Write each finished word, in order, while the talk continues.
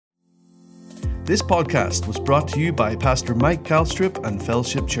This podcast was brought to you by Pastor Mike Calstrip and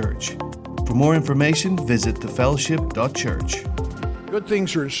Fellowship Church. For more information, visit thefellowship.church. Good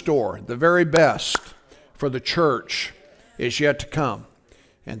things are in store. The very best for the church is yet to come.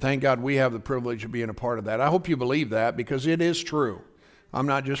 And thank God we have the privilege of being a part of that. I hope you believe that, because it is true. I'm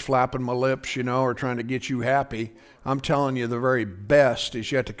not just flapping my lips, or trying to get you happy. I'm telling you the very best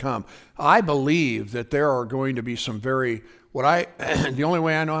is yet to come. I believe that there are going to be some the only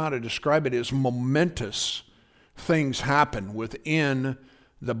way I know how to describe it is momentous things happen within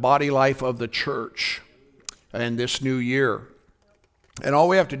the body life of the church in this new year. And all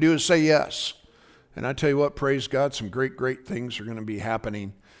we have to do is say yes. And I tell you what, praise God, some great things are going to be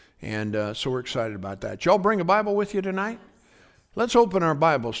happening. And so we're excited about that. Y'all bring a Bible with you tonight? Let's open our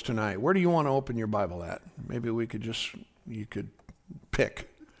Bibles tonight. Where do you want to open your Bible at? Maybe you could pick.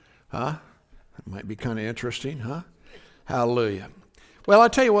 Huh? That might be kind of interesting, huh? Hallelujah. Well, I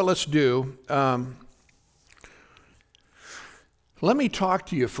tell you what, let's do. Let me talk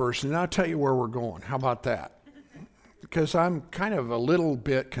to you first, and I'll tell you where we're going. How about that? Because I'm kind of a little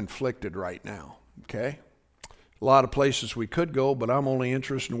bit conflicted right now, okay? A lot of places we could go, but I'm only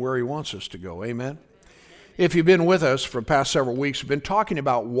interested in where he wants us to go. Amen? If you've been with us for the past several weeks, we've been talking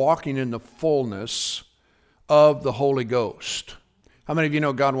about walking in the fullness of the Holy Ghost. How many of you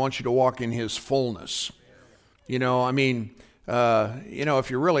know God wants you to walk in his fullness? If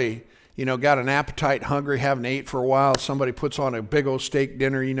you're really, got an appetite, hungry, haven't ate for a while, somebody puts on a big old steak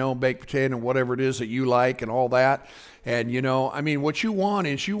dinner, baked potato and whatever it is that you like and all that. And, what you want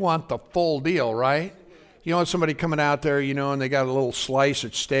is you want the full deal, right? You want somebody coming out there, and they got a little slice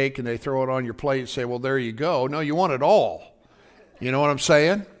of steak and they throw it on your plate and say, well, there you go. No, you want it all. You know what I'm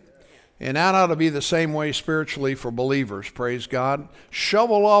saying? And that ought to be the same way spiritually for believers, praise God.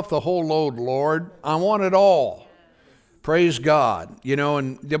 Shovel off the whole load, Lord. I want it all. Praise God.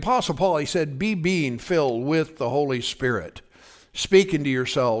 And the Apostle Paul, he said, be being filled with the Holy Spirit, speaking to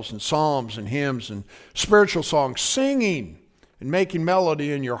yourselves in psalms and hymns and spiritual songs, singing and making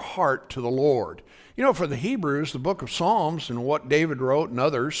melody in your heart to the Lord. For the Hebrews, the book of Psalms and what David wrote and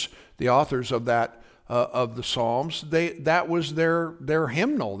others, the authors of that, of the Psalms, that was their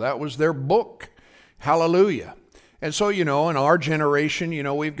hymnal. That was their book. Hallelujah. And so, in our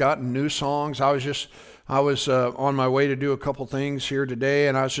generation, we've gotten new songs. I was on my way to do a couple things here today,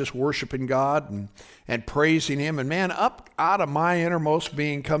 and I was just worshiping God and praising him. And man, up out of my innermost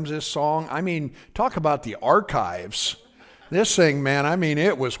being comes this song. Talk about the archives. This thing, man,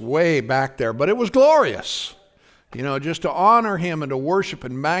 it was way back there, but it was glorious. Just to honor him and to worship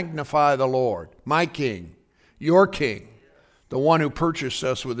and magnify the Lord, my King, your King, the one who purchased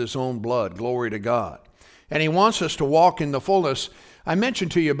us with his own blood. Glory to God. And he wants us to walk in the fullness. I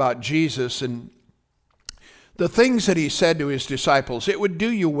mentioned to you about Jesus and the things that he said to his disciples. It would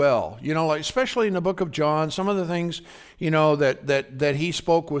do you well, especially in the book of John, some of the things, that he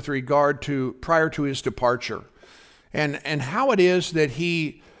spoke with regard to prior to his departure. And how it is that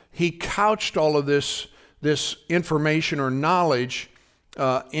he couched all of this information or knowledge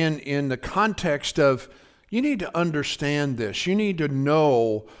in the context of, you need to understand this. You need to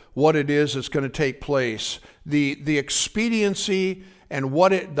know what it is that's going to take place, the expediency and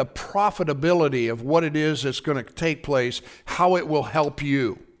the profitability of what it is that's going to take place, how it will help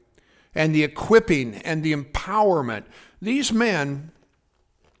you, and the equipping and the empowerment. These men,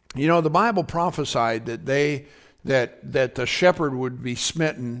 the Bible prophesied that that the shepherd would be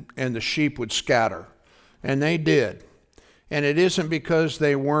smitten and the sheep would scatter. And they did. And it isn't because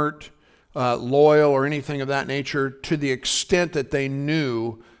they weren't loyal or anything of that nature, to the extent that they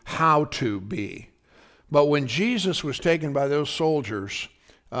knew how to be. But when Jesus was taken by those soldiers,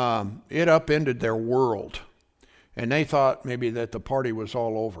 it upended their world. And they thought maybe that the party was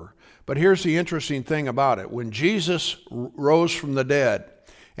all over. But here's the interesting thing about it. When Jesus rose from the dead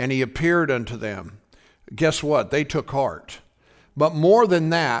and he appeared unto them, guess what? They took heart. But more than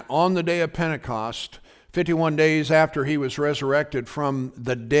that, on the day of Pentecost, 51 days after he was resurrected from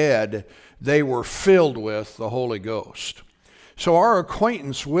the dead, they were filled with the Holy Ghost. So our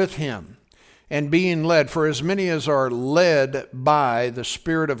acquaintance with him and being led, for as many as are led by the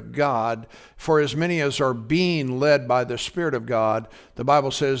Spirit of God, for as many as are being led by the Spirit of God, the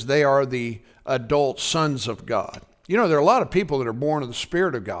Bible says they are the adult sons of God. There are a lot of people that are born of the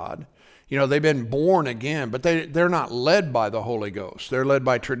Spirit of God. They've been born again, but they're not led by the Holy Ghost. They're led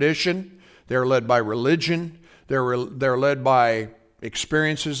by tradition. They're led by religion. They're led by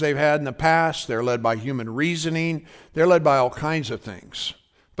experiences they've had in the past. They're led by human reasoning. They're led by all kinds of things.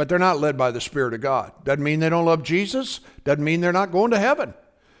 But they're not led by the Spirit of God. Doesn't mean they don't love Jesus. Doesn't mean they're not going to heaven.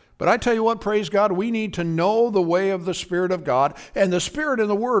 But I tell you what, praise God, we need to know the way of the Spirit of God, and the Spirit and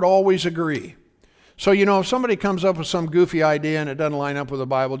the Word always agree. So, if somebody comes up with some goofy idea and it doesn't line up with the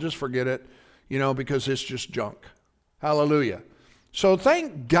Bible, just forget it, because it's just junk. Hallelujah. So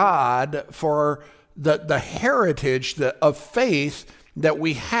thank God for the heritage of faith that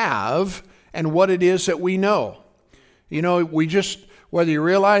we have and what it is that we know. We just, whether you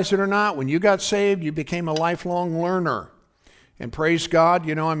realize it or not, when you got saved, you became a lifelong learner. And praise God,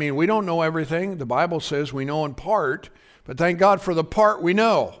 we don't know everything. The Bible says we know in part, but thank God for the part we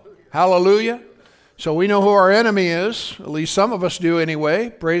know. Hallelujah. So we know who our enemy is, at least some of us do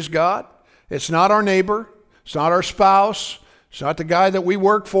anyway, praise God. It's not our neighbor, it's not our spouse, it's not the guy that we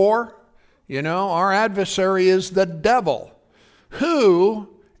work for. Our adversary is the devil, who,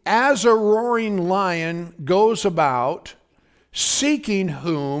 as a roaring lion, goes about seeking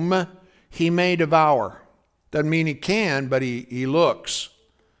whom he may devour. Doesn't mean he can, but he looks.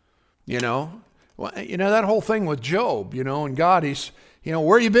 Well, that whole thing with Job, and God, he's,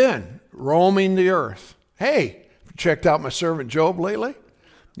 where you been? Roaming the earth. Hey, checked out my servant Job lately?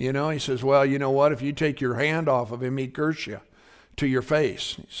 He says, well, you know what? If you take your hand off of him, he'd curse you to your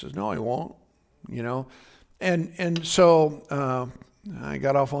face. He says, no, he won't. And so I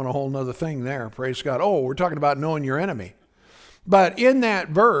got off on a whole nother thing there. Praise God. Oh, we're talking about knowing your enemy. But in that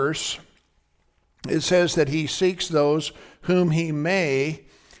verse, it says that he seeks those whom he may.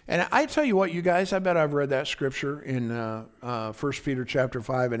 And I tell you what, you guys, I bet I've read that scripture in 1 Peter chapter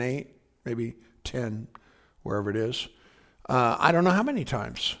 5 and 8, maybe 10, wherever it is. I don't know how many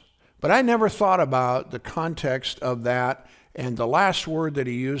times. But I never thought about the context of that. And the last word that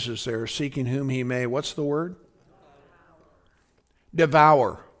he uses there, seeking whom he may, what's the word?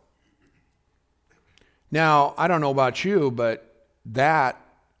 Devour. Now, I don't know about you, but that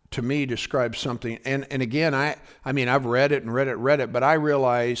to me describes something. And again, I've read it, but I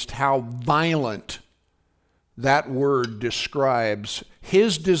realized how violent that word describes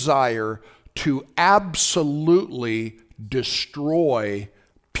his desire to absolutely destroy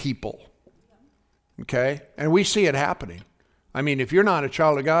people. Okay? And we see it happening. If you're not a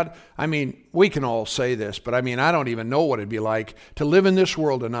child of God, we can all say this, but I don't even know what it'd be like to live in this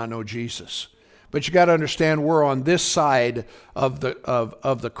world and not know Jesus. But you got to understand, we're on this side of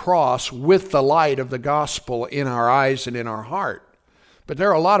the cross with the light of the gospel in our eyes and in our heart. But there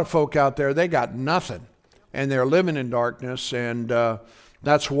are a lot of folk out there, they got nothing, and they're living in darkness, and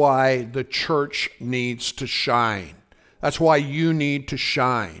that's why the church needs to shine. That's why you need to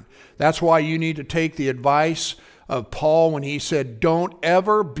shine. That's why you need to take the advice of Paul when he said, don't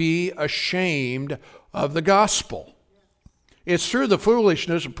ever be ashamed of the gospel. It's through the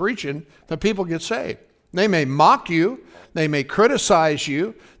foolishness of preaching that people get saved. They may mock you, they may criticize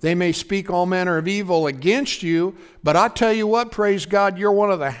you, they may speak all manner of evil against you, but I tell you what, praise God, you're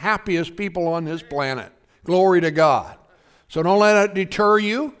one of the happiest people on this planet. Glory to God. So don't let it deter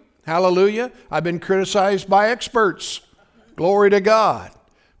you. Hallelujah. I've been criticized by experts. Glory to God.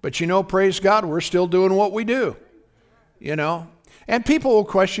 But praise God, we're still doing what we do. And people will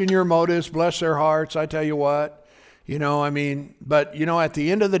question your motives, bless their hearts. I tell you what, but at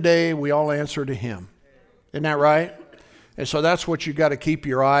the end of the day, we all answer to him. Isn't that right? And so that's what you got to keep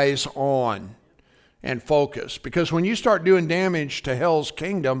your eyes on and focus. Because when you start doing damage to hell's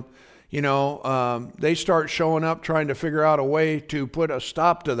kingdom, they start showing up trying to figure out a way to put a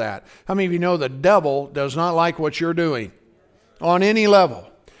stop to that. How many of you know the devil does not like what you're doing on any level?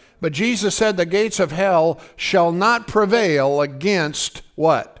 But Jesus said the gates of hell shall not prevail against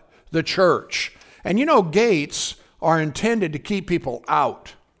what? The church. And gates are intended to keep people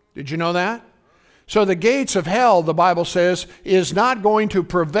out. Did you know that? So the gates of hell, the Bible says, is not going to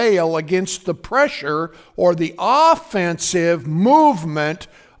prevail against the pressure or the offensive movement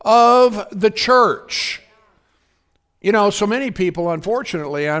of the church. So many people,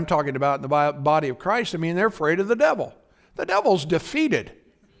 unfortunately, I'm talking about in the body of Christ, they're afraid of the devil. The devil's defeated.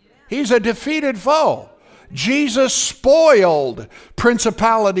 He's a defeated foe. Jesus spoiled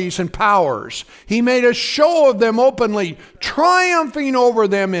principalities and powers. He made a show of them openly, triumphing over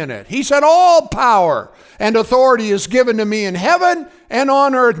them in it. He said, all power and authority is given to me in heaven and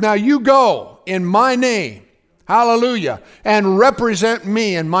on earth. Now you go in my name, hallelujah, and represent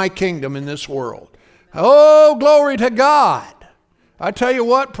me and my kingdom in this world. Oh, glory to God. I tell you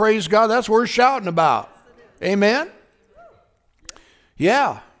what, praise God, that's what we're shouting about. Amen?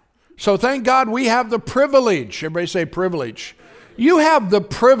 Yeah. So thank God we have the privilege. Everybody say privilege. You have the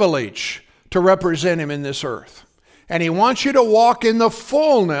privilege to represent him in this earth. And he wants you to walk in the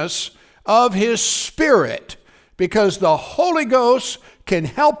fullness of his Spirit, because the Holy Ghost can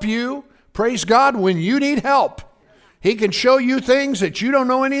help you, praise God, when you need help. He can show you things that you don't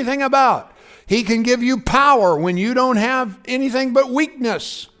know anything about. He can give you power when you don't have anything but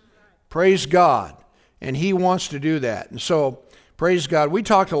weakness. Praise God. And he wants to do that. And so, praise God. We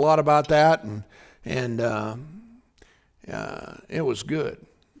talked a lot about that, and it was good.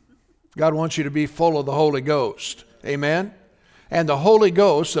 God wants you to be full of the Holy Ghost. Amen? And the Holy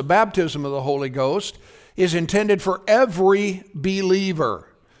Ghost, the baptism of the Holy Ghost, is intended for every believer.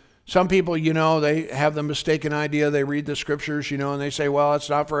 Some people, they have the mistaken idea. They read the scriptures, and they say, well, it's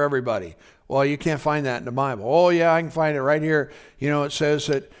not for everybody. Well, you can't find that in the Bible. Oh, yeah, I can find it right here. It says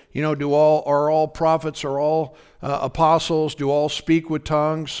that, are all prophets, are all apostles, do all speak with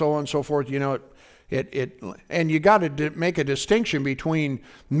tongues, so on and so forth. And you got to make a distinction between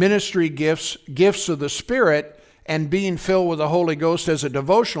ministry gifts of the Spirit, and being filled with the Holy Ghost as a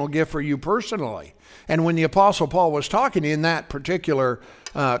devotional gift for you personally. And when the Apostle Paul was talking in that particular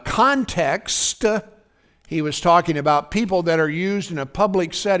context, he was talking about people that are used in a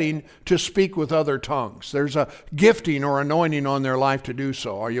public setting to speak with other tongues. There's a gifting or anointing on their life to do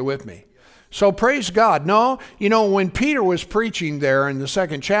so. Are you with me? So praise God. No, when Peter was preaching there in the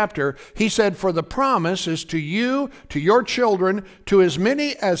 2nd chapter, he said, for the promise is to you, to your children, to as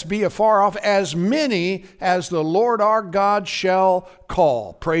many as be afar off, as many as the Lord our God shall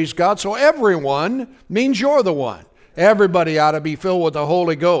call. Praise God. So everyone means you're the one. Everybody ought to be filled with the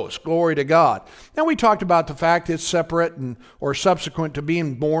Holy Ghost. Glory to God. Now we talked about the fact it's separate or subsequent to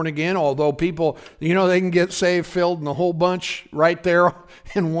being born again, although people, they can get saved, filled in a whole bunch right there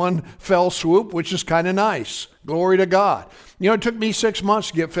in one fell swoop, which is kind of nice. Glory to God. It took me 6 months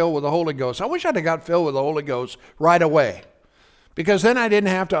to get filled with the Holy Ghost. I wish I'd have got filled with the Holy Ghost right away, because then I didn't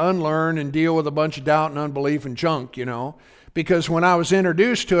have to unlearn and deal with a bunch of doubt and unbelief and junk, Because when I was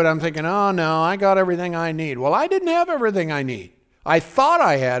introduced to it, I'm thinking, oh no, I got everything I need. Well, I didn't have everything I need. I thought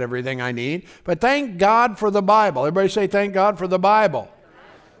I had everything I need, but thank God for the Bible. Everybody say, thank God for the Bible.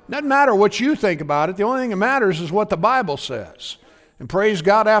 Doesn't matter what you think about it. The only thing that matters is what the Bible says. And praise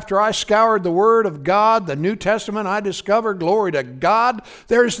God, after I scoured the Word of God, the New Testament, I discovered, glory to God,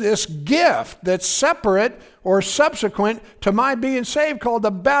 there's this gift that's separate or subsequent to my being saved called the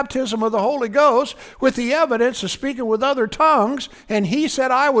baptism of the Holy Ghost, with the evidence of speaking with other tongues. And he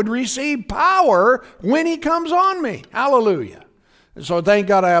said I would receive power when he comes on me. Hallelujah. And so thank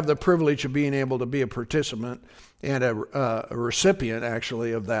God I have the privilege of being able to be a participant and a recipient,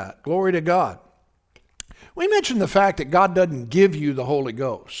 actually, of that. Glory to God. We mentioned the fact that God doesn't give you the Holy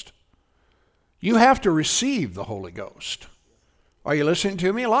Ghost. You have to receive the Holy Ghost. Are you listening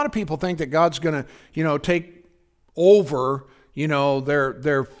to me? A lot of people think that God's going to, take over,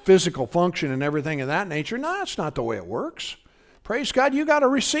 their physical function and everything of that nature. No, that's not the way it works. Praise God, you got to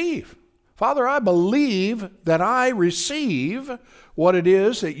receive. Father, I believe that I receive what it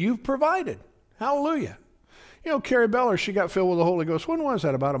is that you've provided. Hallelujah. Carrie Beller, she got filled with the Holy Ghost. When was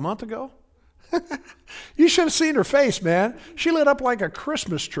that? About a month ago? You should have seen her face, man. She lit up like a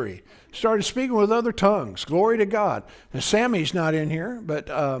Christmas tree. Started speaking with other tongues. Glory to God. And Sammy's not in here, but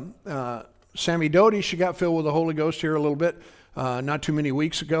Sammy Doty, she got filled with the Holy Ghost here a little bit, not too many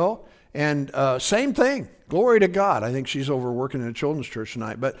weeks ago. And same thing. Glory to God. I think she's over working in a children's church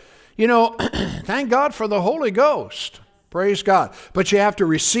tonight. But, thank God for the Holy Ghost. Praise God. But you have to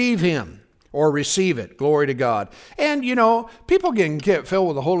receive him. Or receive it. Glory to God. And, people can get filled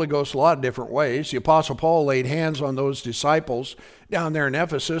with the Holy Ghost a lot of different ways. The Apostle Paul laid hands on those disciples down there in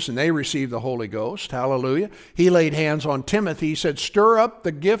Ephesus, and they received the Holy Ghost. Hallelujah. He laid hands on Timothy. He said, stir up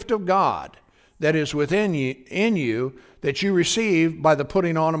the gift of God that is within you, in you, that you received by the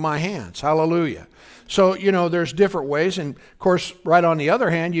putting on of my hands. Hallelujah. So, there's different ways. And, of course, right on the other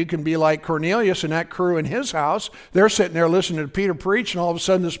hand, you can be like Cornelius and that crew in his house. They're sitting there listening to Peter preach, and all of a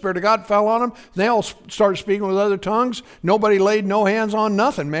sudden the Spirit of God fell on them. They all started speaking with other tongues. Nobody laid no hands on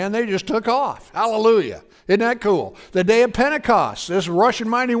nothing, man. They just took off. Hallelujah. Isn't that cool? The day of Pentecost, this rushing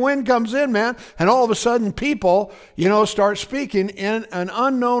mighty wind comes in, man, and all of a sudden people, start speaking in an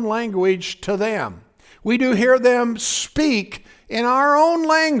unknown language to them. We do hear them speak in our own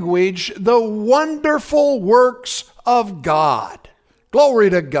language the wonderful works of God. Glory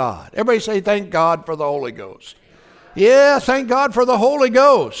to God. Everybody say, thank God for the Holy Ghost. Yeah, thank God for the Holy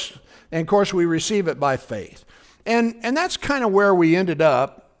Ghost. And of course, we receive it by faith. And that's kind of where we ended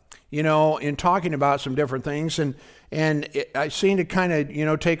up, in talking about some different things. And I seem to kind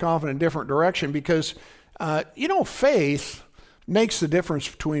of, take off in a different direction because, faith makes the difference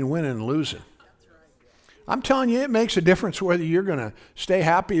between winning and losing. I'm telling you, it makes a difference whether you're going to stay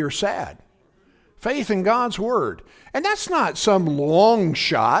happy or sad. Faith in God's Word. And that's not some long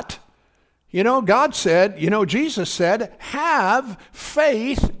shot. God said, Jesus said, have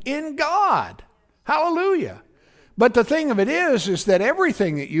faith in God. Hallelujah. But the thing of it is that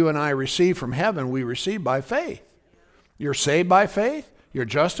everything that you and I receive from heaven, we receive by faith. You're saved by faith. You're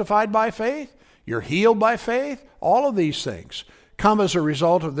justified by faith. You're healed by faith. All of these things come as a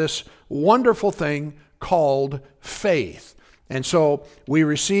result of this wonderful thing called faith. And so we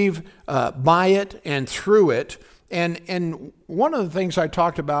receive by it and through it. And one of the things I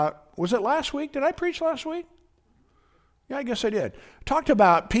talked about, was it last week? Did I preach last week? Yeah, I guess I did. Talked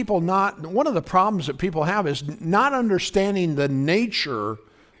about people one of the problems that people have is not understanding the nature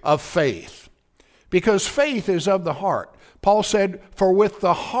of faith. Because faith is of the heart. Paul said, for with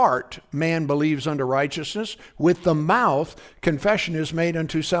the heart man believes unto righteousness, with the mouth confession is made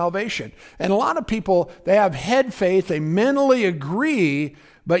unto salvation. And a lot of people, they have head faith, they mentally agree,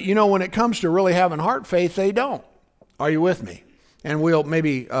 but when it comes to really having heart faith, they don't. Are you with me? And we'll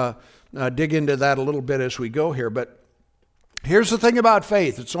maybe dig into that a little bit as we go here. But here's the thing about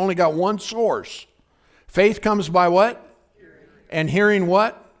faith. It's only got one source. Faith comes by what? And hearing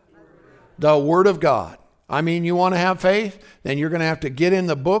what? The Word of God. I mean, you want to have faith? Then you're going to have to get in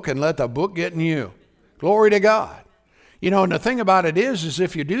the book and let the book get in you. Glory to God. And the thing about it is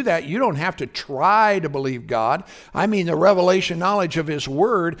if you do that, you don't have to try to believe God. I mean, the revelation knowledge of His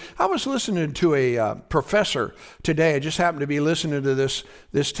Word. I was listening to a professor today. I just happened to be listening to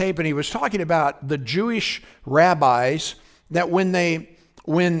this tape, and he was talking about the Jewish rabbis that when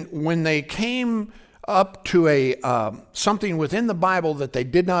they came up to a something within the Bible that they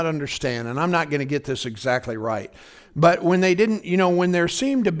did not understand, and I'm not going to get this exactly right, but when they didn't, when there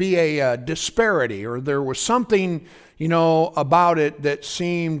seemed to be a disparity, or there was something, about it that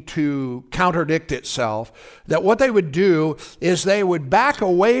seemed to contradict itself, that what they would do is they would back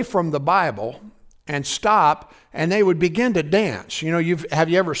away from the Bible and stop, and they would begin to dance. Have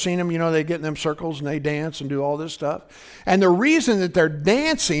you ever seen them? They get in them circles and they dance and do all this stuff. And the reason that they're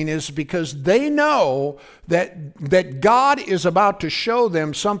dancing is because they know that God is about to show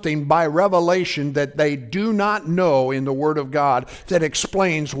them something by revelation that they do not know in the Word of God that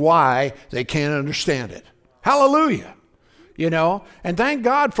explains why they can't understand it. Hallelujah. And thank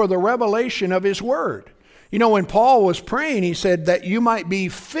God for the revelation of His Word. When Paul was praying, he said that you might be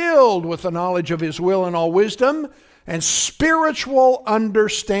filled with the knowledge of His will and all wisdom and spiritual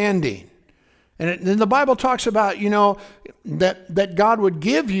understanding. And then the Bible talks about, that God would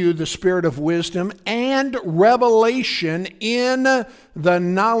give you the spirit of wisdom and revelation in the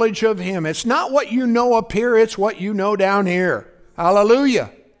knowledge of Him. It's not what you know up here, it's what you know down here.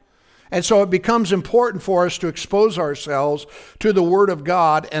 Hallelujah. And so it becomes important for us to expose ourselves to the Word of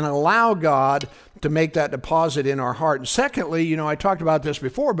God and allow God to make that deposit in our heart. And secondly, I talked about this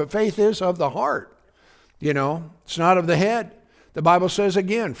before, but faith is of the heart. It's not of the head. The Bible says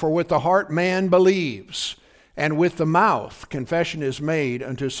again, for with the heart man believes, and with the mouth confession is made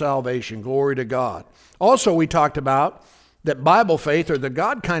unto salvation. Glory to God. Also, we talked about that Bible faith, or the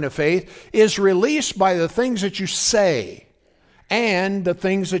God kind of faith, is released by the things that you say and the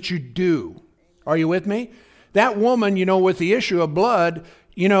things that you do. Are you with me? That woman, with the issue of blood,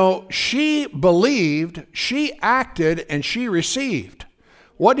 she believed, she acted, and she received.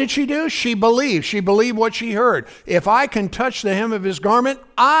 What did she do? She believed. She believed what she heard. If I can touch the hem of His garment,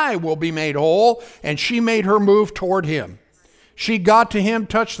 I will be made whole. And she made her move toward Him. She got to Him,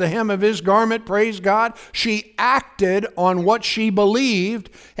 touched the hem of His garment, praise God. She acted on what she believed.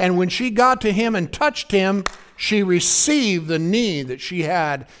 And when she got to Him and touched Him, she received the need that she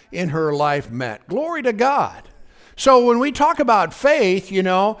had in her life met. Glory to God. So when we talk about faith,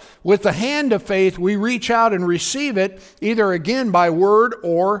 with the hand of faith, we reach out and receive it either again by word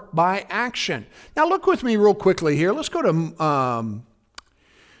or by action. Now look with me real quickly here. Let's go to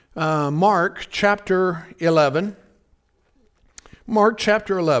Mark chapter 11. Mark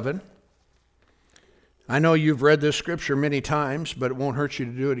chapter 11. I know you've read this scripture many times, but it won't hurt you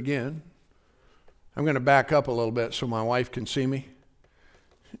to do it again. I'm going to back up a little bit so my wife can see me.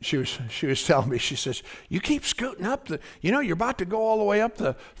 She was telling me, she says, you keep scooting up you're about to go all the way up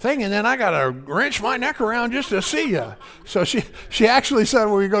the thing, and then I got to wrench my neck around just to see you. So she actually said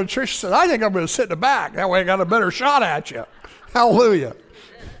when we go to church, she said, I think I'm going to sit in the back. That way I got a better shot at you. Hallelujah.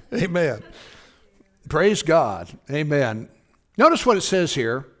 Amen. Praise God. Amen. Notice what it says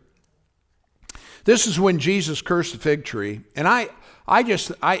here. This is when Jesus cursed the fig tree. And I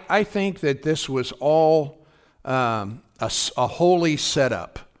think that this was all a holy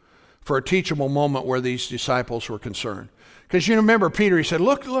setup for a teachable moment where these disciples were concerned. Because you remember Peter, he said,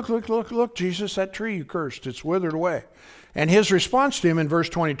 look, Jesus, that tree you cursed, it's withered away. And his response to him in verse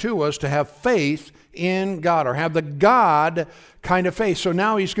 22 was to have faith in God, or have the God kind of faith. So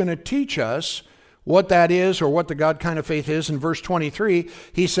now he's going to teach us what that is, or what the God kind of faith is. In verse 23,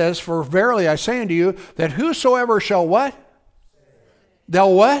 he says, for verily I say unto you, that whosoever shall what?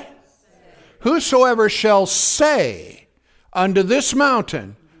 They'll what? Whosoever shall say unto this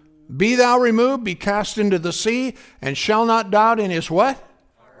mountain, Be thou removed, be cast into the sea, and shall not doubt in his what?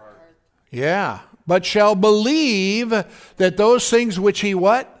 Heart. Yeah. But shall believe that those things which he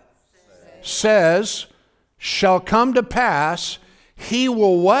what? Says shall come to pass. He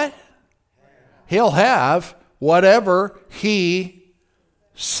will what? He'll have whatever he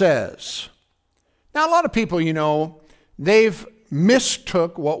says. Now, a lot of people, they've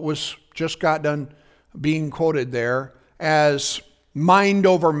mistook what was just got done being quoted there as mind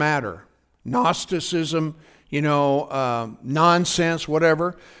over matter, Gnosticism, nonsense,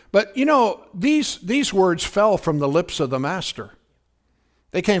 whatever. But, these words fell from the lips of the Master.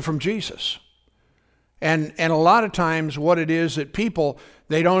 They came from Jesus. And a lot of times what it is that people,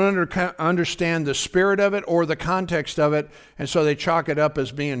 they don't understand the spirit of it or the context of it, and so they chalk it up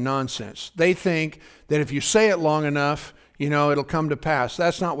as being nonsense. They think that if you say it long enough, it'll come to pass.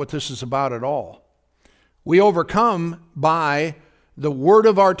 That's not what this is about at all. We overcome by the word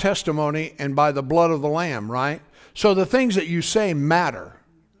of our testimony and by the blood of the Lamb, right? So the things that you say matter,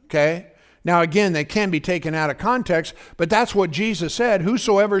 okay? Now again, they can be taken out of context, but that's what Jesus said.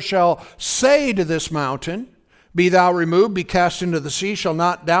 Whosoever shall say to this mountain, be thou removed, be cast into the sea, shall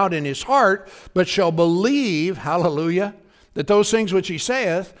not doubt in his heart, but shall believe, hallelujah, that those things which he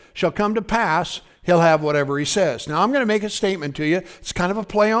saith shall come to pass, he'll have whatever he says. Now I'm going to make a statement to you. It's kind of a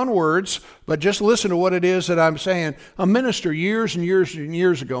play on words, but just listen to what it is that I'm saying. A minister years and years and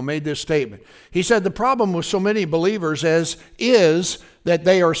years ago made this statement. He said the problem with so many believers is that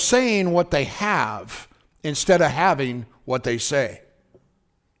they are saying what they have instead of having what they say.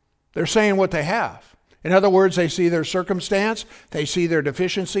 They're saying what they have. In other words, they see their circumstance, they see their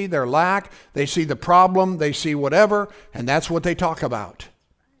deficiency, their lack, they see the problem, they see whatever, and that's what they talk about.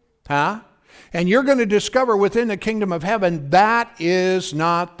 Huh? And you're going to discover within the kingdom of heaven that is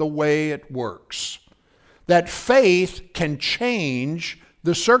not the way it works. That faith can change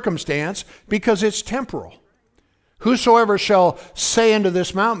the circumstance because it's temporal. Whosoever shall say unto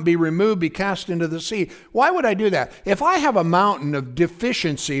this mountain, be removed, be cast into the sea. Why would I do that? If I have a mountain of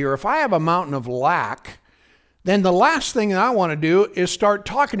deficiency or if I have a mountain of lack, then the last thing that I want to do is start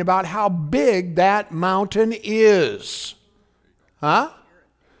talking about how big that mountain is. Huh?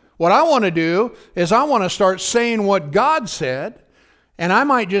 What I want to do is I want to start saying what God said, and I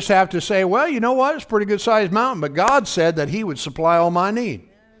might just have to say, well, you know what? It's a pretty good sized mountain, but God said that he would supply all my need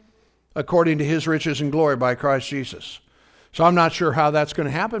according to his riches and glory by Christ Jesus. So I'm not sure how that's going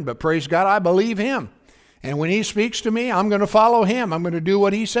to happen, but praise God, I believe him. And when he speaks to me, I'm going to follow him. I'm going to do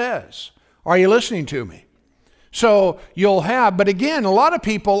what he says. Are you listening to me? So you'll have, but again, a lot of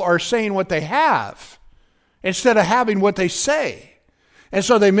people are saying what they have instead of having what they say. And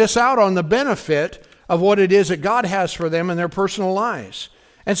so they miss out on the benefit of what it is that God has for them in their personal lives.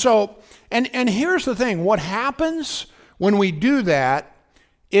 And so, and here's the thing, what happens when we do that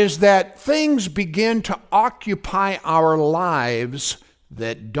is that things begin to occupy our lives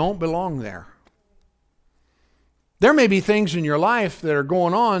that don't belong there. There may be things in your life that are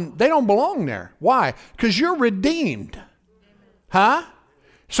going on, they don't belong there. Why? Because you're redeemed. Huh?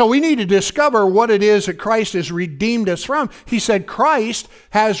 So we need to discover what it is that Christ has redeemed us from. He said Christ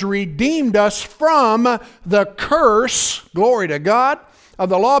has redeemed us from the curse, glory to God, of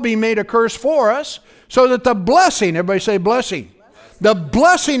the law being made a curse for us, so that the blessing, everybody say blessing, the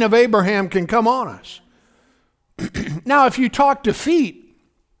blessing of Abraham can come on us. Now, if you talk defeat,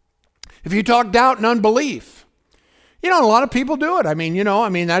 if you talk doubt and unbelief, a lot of people do it.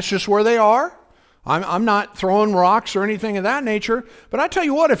 That's just where they are. I'm not throwing rocks or anything of that nature. But I tell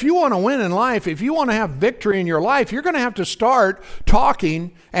you what, if you want to win in life, if you want to have victory in your life, you're going to have to start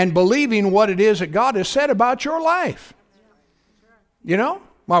talking and believing what it is that God has said about your life.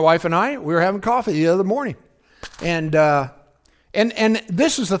 My wife and I, we were having coffee the other morning. And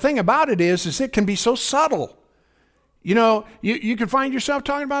this is the thing about it is it can be so subtle. You can find yourself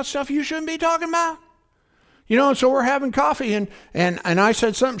talking about stuff you shouldn't be talking about. And so we're having coffee and I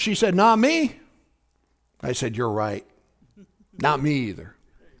said something. She said, not me. I said, you're right. Not me either.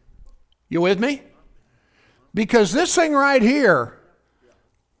 You with me? Because this thing right here,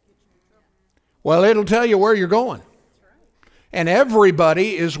 well, it'll tell you where you're going. And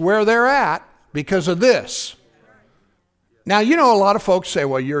everybody is where they're at because of this. Now, a lot of folks say,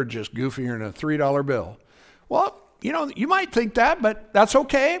 well, you're just goofier than a $3 bill. Well, you might think that, but that's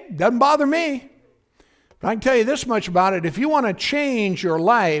okay. Doesn't bother me. But I can tell you this much about it. If you want to change your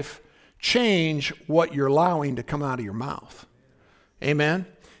life, change what you're allowing to come out of your mouth. Amen?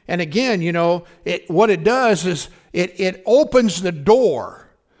 And again, what it does is it opens the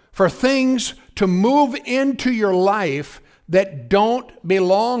door for things to move into your life that don't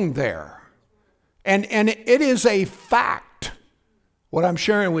belong there. And it is a fact. what I'm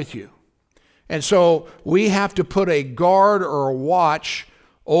sharing with you. And so we have to put a guard or a watch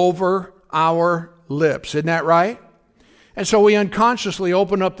over our lips. Isn't that right? And so we unconsciously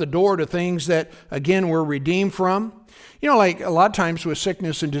open up the door to things that, again, we're redeemed from. You know, like a lot of times with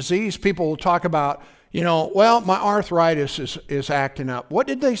sickness and disease, people will talk about, you know, well, my arthritis is acting up. What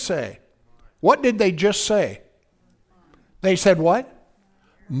did they say? What did they just say? They said what?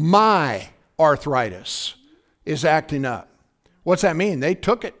 My arthritis is acting up. What's that mean? They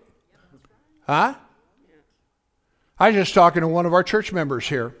took it. Huh? I was just talking to one of our church members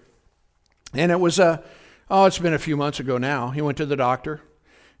here. And it was it's been a few months ago now. He went to the doctor.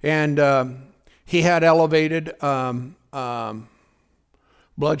 And he had elevated blood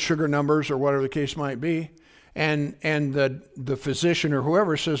sugar numbers or whatever the case might be. And the physician or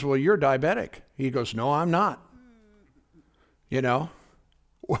whoever says, well, you're diabetic. He goes, no, I'm not. You know?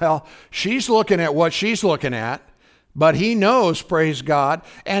 Well, she's looking at what she's looking at, but he knows, praise God.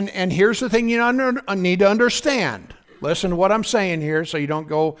 And here's the thing you need to understand. Listen to what I'm saying here so you don't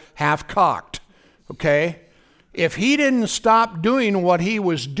go half-cocked, okay? If he didn't stop doing what he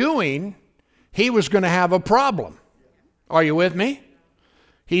was doing, he was going to have a problem. Are you with me?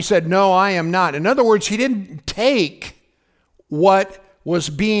 He said, no, I am not. In other words, he didn't take what was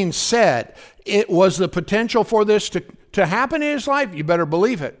being said. It was the potential for this to happen in his life. You better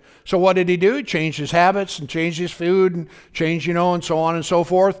believe it. So what did he do? He changed his habits and changed his food and changed, and so on and so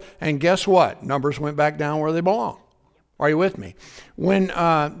forth. And guess what? Numbers went back down where they belong. Are you with me? When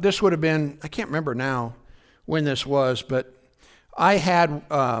this would have been, I can't remember now when this was, but I had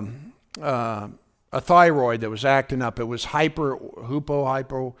a thyroid that was acting up. It was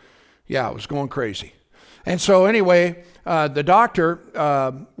hypo. Yeah, it was going crazy. And so anyway, the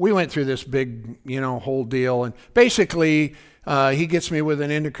doctor, we went through this big, whole deal. And basically, he gets me with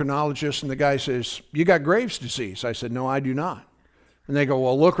an endocrinologist, and the guy says, you got Graves' disease. I said, no, I do not. And they go,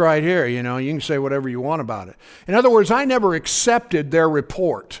 well, look right here. You can say whatever you want about it. In other words, I never accepted their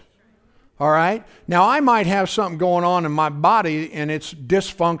report. All right? Now, I might have something going on in my body, and it's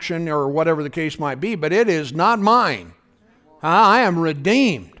dysfunction or whatever the case might be, but it is not mine. I am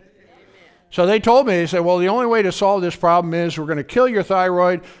redeemed. So they told me, they said, well, the only way to solve this problem is we're going to kill your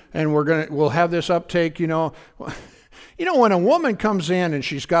thyroid, and we'll have this uptake, when a woman comes in and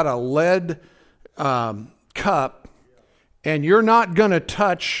she's got a lead cup, and you're not going to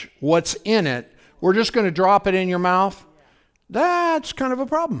touch what's in it, we're just going to drop it in your mouth, that's kind of a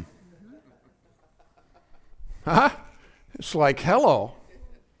problem. Huh? It's like, hello.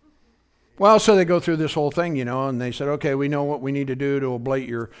 Well, so they go through this whole thing, and they said, okay, we know what we need to do to ablate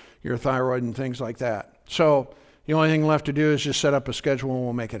your thyroid and things like that. So the only thing left to do is just set up a schedule and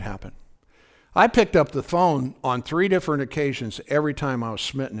we'll make it happen. I picked up the phone on 3 different occasions every time I was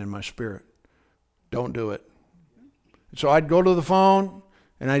smitten in my spirit. Don't do it. So I'd go to the phone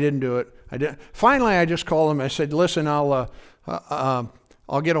and I didn't do it. Finally, I just called him. I said, listen, I'll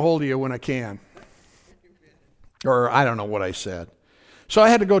get a hold of you when I can. Or I don't know what I said. So I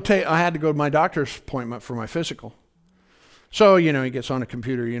had to go to my doctor's appointment for my physical. So, he gets on the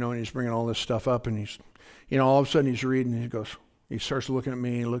computer, and he's bringing all this stuff up, and he's, all of a sudden he's reading, and he starts looking at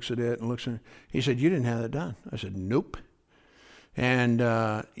me, he looks at it, and looks at it. He said, you didn't have that done. I said, nope. And,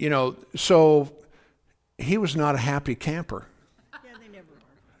 so he was not a happy camper. Yeah, they never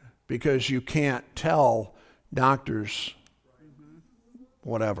are. Because you can't tell doctors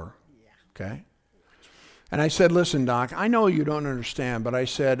whatever, okay? And I said, listen, Doc, I know you don't understand, but I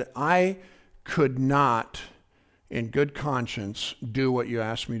said, I could not, in good conscience, do what you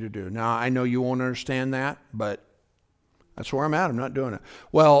asked me to do. Now, I know you won't understand that, but that's where I'm at. I'm not doing it.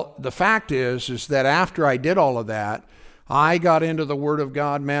 Well, the fact is that after I did all of that, I got into the Word of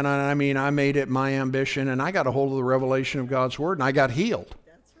God, man. I made it my ambition, and I got a hold of the revelation of God's Word, and I got healed.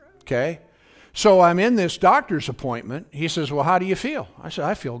 That's right. Okay? So I'm in this doctor's appointment. He says, well, how do you feel? I said,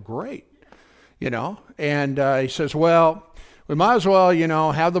 I feel great. And he says, well, we might as well,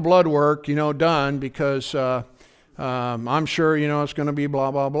 have the blood work, done because I'm sure, it's going to be blah,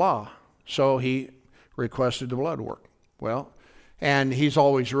 blah, blah. So he requested the blood work. Well, and he's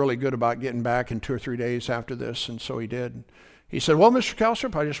always really good about getting back in 2 or 3 days after this, and so he did. He said, well, Mr.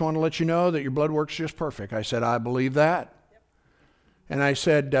 Calstrip, I just want to let you know that your blood work's just perfect. I said, I believe that. Yep. And I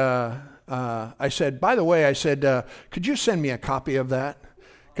said, by the way, could you send me a copy of that?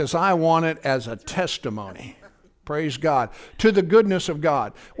 Because I want it as a testimony, praise God, to the goodness of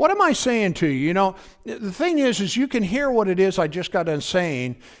God. What am I saying to you? The thing is you can hear what it is I just got done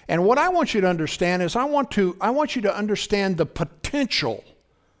saying, and what I want you to understand is I want you to understand the potential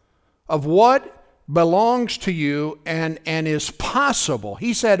of what belongs to you and is possible.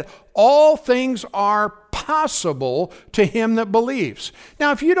 He said, all things are possible impossible to him that believes.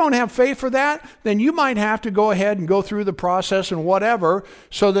 Now, if you don't have faith for that, then you might have to go ahead and go through the process and whatever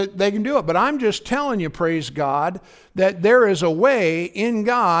so that they can do it. But I'm just telling you, praise God, that there is a way in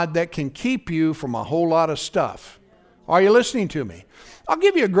God that can keep you from a whole lot of stuff. Are you listening to me? I'll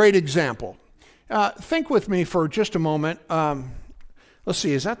give you a great example. Think with me for just a moment. Let's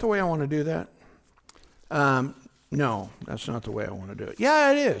see, is that the way I want to do that? No, that's not the way I want to do it.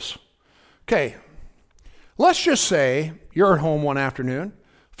 Yeah, it is. Okay, let's just say you're at home one afternoon,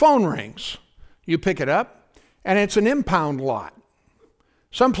 phone rings, you pick it up, and it's an impound lot,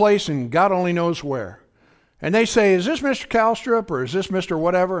 someplace in God only knows where. And they say, is this Mr. Calstrip or is this Mr.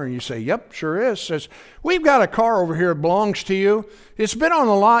 whatever? And you say, yep, sure is. Says, we've got a car over here that belongs to you. It's been on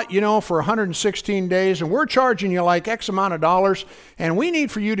the lot, for 116 days, and we're charging you like X amount of dollars, and we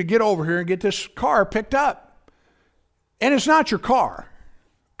need for you to get over here and get this car picked up. And it's not your car,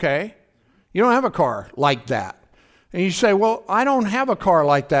 okay? You don't have a car like that. And you say, well, I don't have a car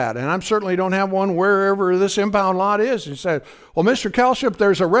like that, and I certainly don't have one wherever this impound lot is. And you say, well, Mr. Calstrip,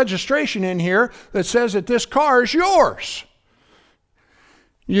 there's a registration in here that says that this car is yours.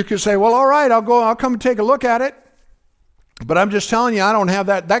 You could say, well, all right, I'll come and take a look at it. But I'm just telling you, I don't have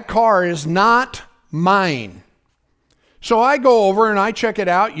that. That car is not mine. So I go over and I check it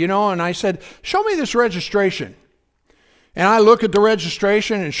out, and I said, show me this registration. And I look at the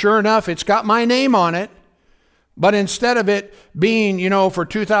registration, and sure enough, it's got my name on it. But instead of it being, for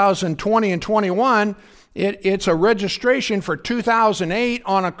 2020 and 21, it's a registration for 2008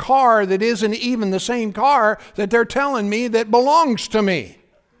 on a car that isn't even the same car that they're telling me that belongs to me.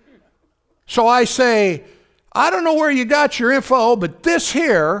 So I say, I don't know where you got your info, but this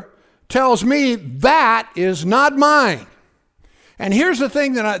here tells me that is not mine. And here's the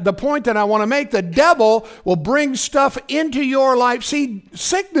thing the point that I want to make: the devil will bring stuff into your life. See,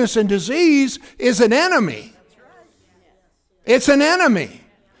 sickness and disease is an enemy. It's an enemy.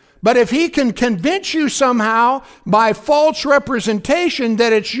 But if he can convince you somehow by false representation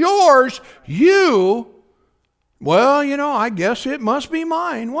that it's yours, I guess it must be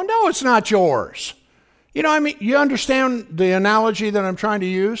mine. Well, no, it's not yours. You understand the analogy that I'm trying to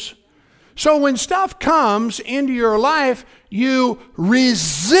use? So when stuff comes into your life, you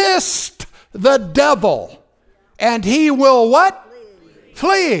resist the devil, and he will what?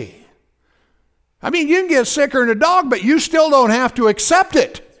 Flee. You can get sicker than a dog, but you still don't have to accept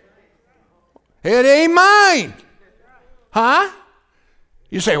it. It ain't mine. Huh?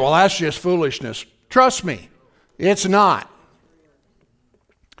 You say, well, that's just foolishness. Trust me, it's not.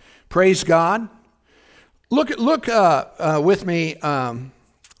 Praise God. Look with me.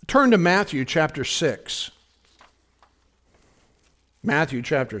 Turn to Matthew chapter 6. Matthew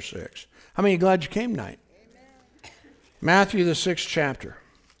chapter 6. How many are glad you came tonight? Amen. Matthew the 6th chapter.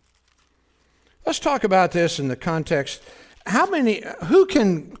 Let's talk about this in the context. Who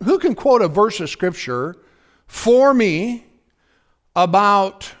can quote a verse of Scripture for me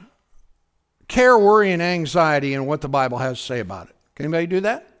about care, worry, and anxiety and what the Bible has to say about it? Can anybody do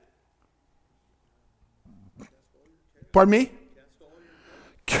that? Pardon me?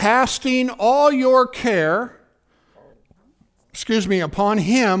 Casting all your care, upon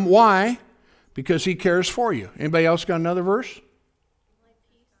him. Why? Because he cares for you. Anybody else got another verse?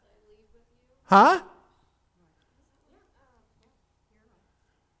 Huh?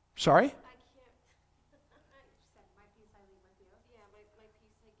 Sorry?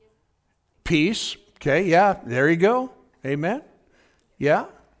 Peace. Okay, yeah, there you go. Amen. Yeah.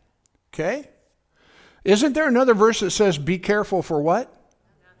 Okay. Isn't there another verse that says, be careful for what?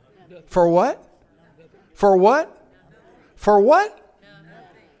 For what? For what? For what?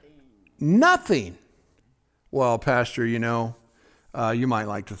 Nothing. Well, Pastor, you might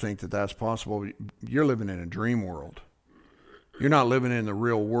like to think that that's possible. You're living in a dream world. You're not living in the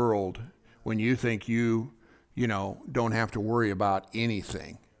real world when you think you don't have to worry about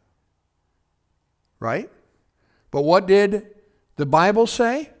anything. Right? But what did the Bible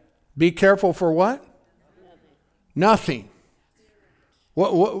say? Be careful for what? Nothing.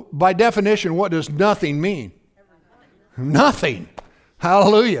 What, by definition, what does nothing mean? Nothing.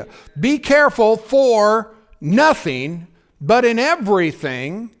 Hallelujah. Be careful for nothing, but in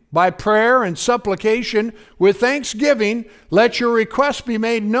everything, by prayer and supplication with thanksgiving, let your requests be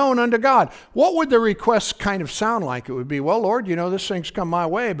made known unto God. What would the requests kind of sound like? It would be, well, Lord, this thing's come my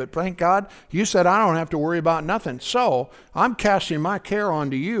way, but thank God you said I don't have to worry about nothing. So I'm casting my care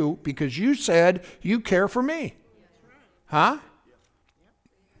onto you because you said you care for me. Huh?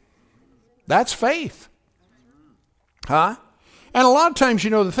 That's faith. Huh? And a lot of times,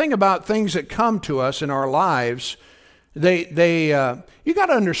 the thing about things that come to us in our lives, you got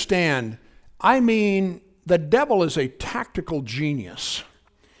to understand, the devil is a tactical genius,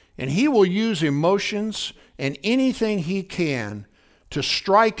 and he will use emotions and anything he can to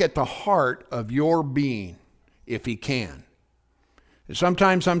strike at the heart of your being, if he can. And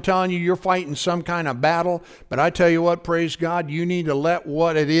sometimes I'm telling you, you're fighting some kind of battle, but I tell you what, praise God, you need to let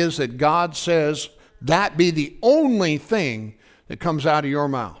what it is that God says, that be the only thing that comes out of your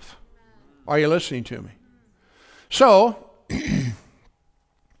mouth. Are you listening to me? So,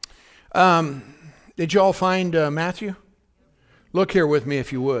 did you all find Matthew? Look here with me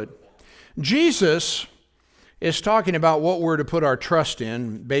if you would. Jesus is talking about what we're to put our trust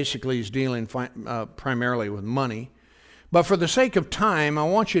in. Basically, he's dealing primarily with money. But for the sake of time, I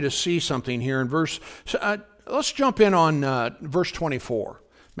want you to see something here in let's jump in on verse 24.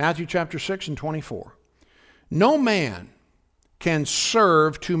 Matthew chapter 6 and 24. No man can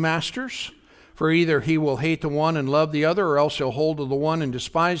serve two masters, for either he will hate the one and love the other, or else he'll hold to the one and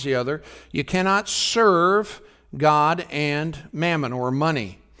despise the other. You cannot serve God and mammon, or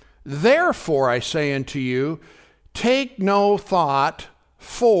money. Therefore, I say unto you, take no thought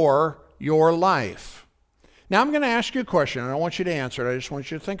for your life. Now, I'm going to ask you a question. I don't want you to answer it. I just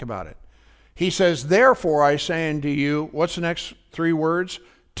want you to think about it. He says, therefore, I say unto you, what's the next three words?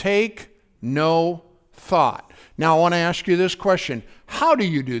 Take no thought. Now, I want to ask you this question. How do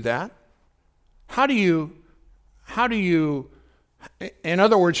you do that? How do you, in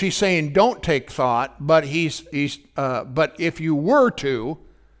other words, he's saying don't take thought, but but if you were to,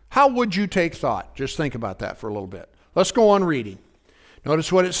 how would you take thought? Just think about that for a little bit. Let's go on reading. Notice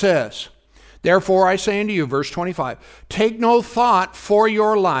what it says. Therefore, I say unto you, verse 25, take no thought for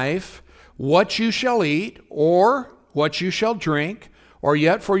your life, what you shall eat, or what you shall drink, or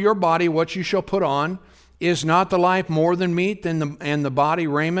yet for your body what you shall put on. Is not the life more than meat, and the body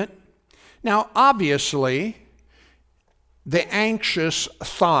raiment? Now, obviously, the anxious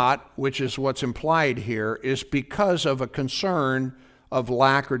thought, which is what's implied here, is because of a concern of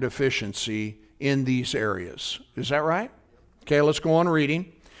lack or deficiency in these areas. Is that right? Okay, let's go on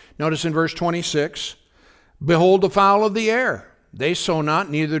reading. Notice in verse 26, behold the fowl of the air. They sow not,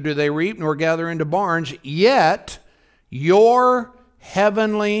 neither do they reap, nor gather into barns, yet your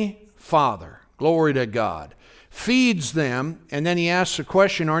heavenly Father, glory to God, feeds them. And then he asks the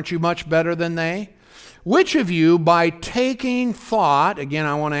question, aren't you much better than they? Which of you, by taking thought, again,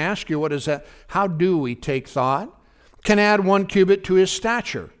 I want to ask you, what is that? How do we take thought? Can add 1 cubit to his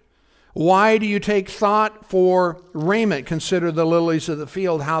stature. Why do you take thought for raiment? Consider the lilies of the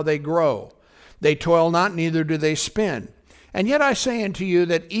field, how they grow. They toil not, neither do they spin. And yet I say unto you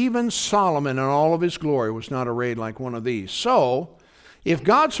that even Solomon in all of his glory was not arrayed like one of these. So, if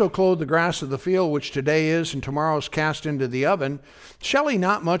God so clothe the grass of the field, which today is and tomorrow is cast into the oven, shall he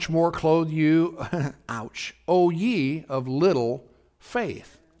not much more clothe you, ouch, O ye of little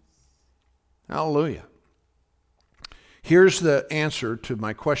faith? Hallelujah. Here's the answer to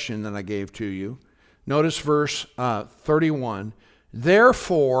my question that I gave to you. Notice verse 31.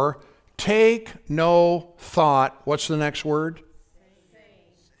 Therefore, take no thought. What's the next word?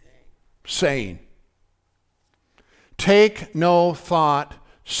 Saying. Take no thought,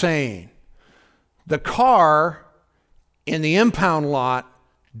 saying. The car in the impound lot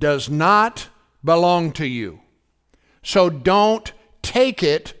does not belong to you. So don't take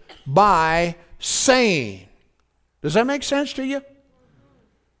it by saying. Does that make sense to you?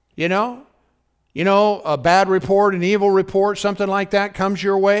 You know, a bad report, an evil report, something like that comes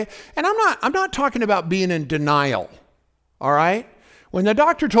your way. And I'm not talking about being in denial. All right? When the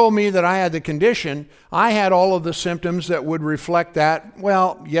doctor told me that I had the condition, I had all of the symptoms that would reflect that.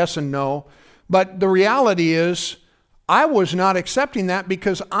 Well, yes and no. But the reality is, I was not accepting that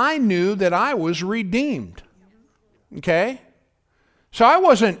because I knew that I was redeemed. Okay? So I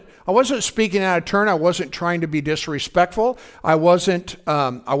wasn't speaking out of turn. I wasn't trying to be disrespectful. I wasn't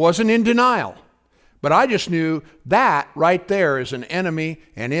in denial. But I just knew that right there is an enemy,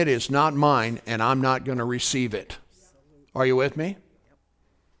 and it is not mine, and I'm not going to receive it. Are you with me?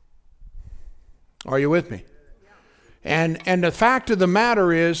 Are you with me? And the fact of the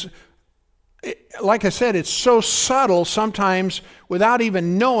matter is, like I said, it's so subtle sometimes without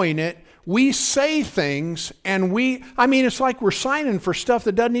even knowing it. We say things and it's like we're signing for stuff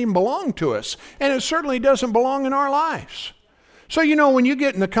that doesn't even belong to us. And it certainly doesn't belong in our lives. So, when you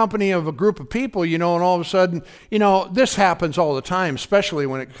get in the company of a group of people, and all of a sudden, this happens all the time, especially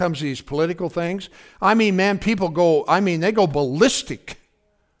when it comes to these political things. People they go ballistic.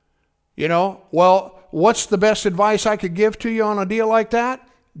 Well, what's the best advice I could give to you on a deal like that?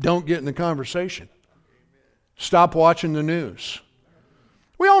 Don't get in the conversation. Stop watching the news.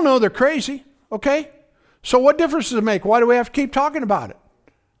 We all know they're crazy, okay? So what difference does it make? Why do we have to keep talking about it?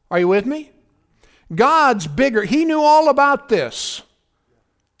 Are you with me? God's bigger. He knew all about this.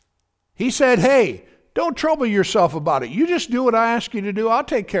 He said, hey, don't trouble yourself about it. You just do what I ask you to do. I'll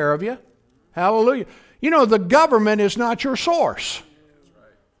take care of you. Hallelujah. You know, the government is not your source.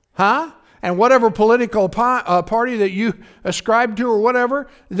 Huh? And whatever political party that you ascribe to or whatever,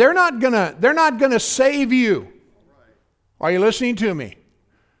 they're not gonna save you. Are you listening to me?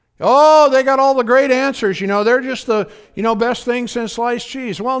 Oh, they got all the great answers. You know, they're just the, best thing since sliced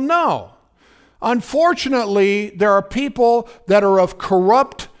cheese. Well, no. Unfortunately, there are people that are of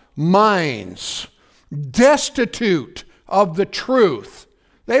corrupt minds, destitute of the truth.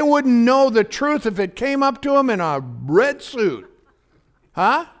 They wouldn't know the truth if it came up to them in a red suit.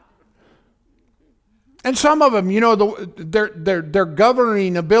 Huh? And some of them, their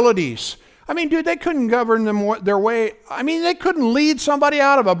governing abilities. I mean, dude, they couldn't govern their way. I mean, they couldn't lead somebody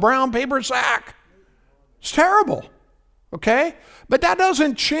out of a brown paper sack. It's terrible. Okay? But that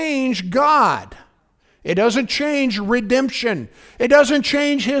doesn't change God. It doesn't change redemption. It doesn't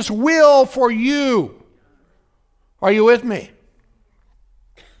change His will for you. Are you with me?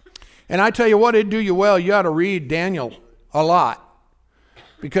 And I tell you what, it'd do you well. You ought to read Daniel a lot.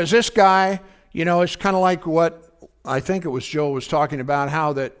 Because this guy, it's kind of like what I think it was Joe was talking about,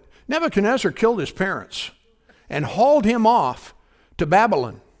 how that Nebuchadnezzar killed his parents and hauled him off to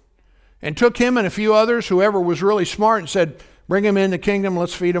Babylon and took him and a few others, whoever was really smart, and said, bring him in the kingdom,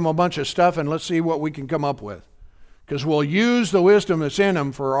 let's feed him a bunch of stuff, and let's see what we can come up with. Because we'll use the wisdom that's in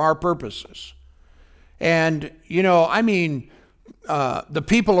him for our purposes. And, the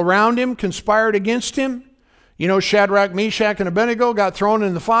people around him conspired against him. Shadrach, Meshach, and Abednego got thrown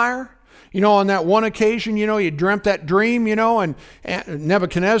in the fire. On that one occasion, he dreamt that dream, and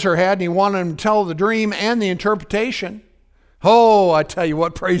Nebuchadnezzar had, and he wanted him to tell the dream and the interpretation. Oh, I tell you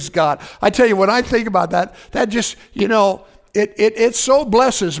what, praise God. I tell you, when I think about that just, it so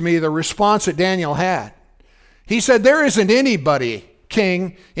blesses me, the response that Daniel had. He said, there isn't anybody,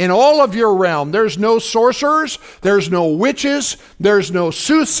 king, in all of your realm. There's no sorcerers, there's no witches, there's no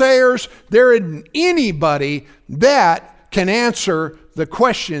soothsayers, there isn't anybody that can answer the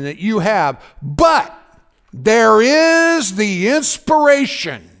question that you have. But there is the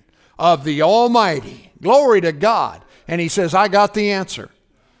inspiration of the Almighty. Glory to God. And he says, I got the answer.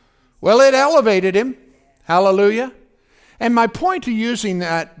 Well, it elevated him. Hallelujah. And my point to using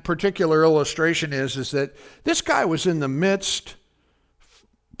that particular illustration is that this guy was in the midst,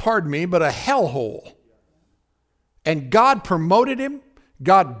 pardon me, but a hellhole. And God promoted him.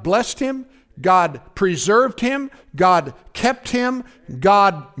 God blessed him. God preserved him. God kept him.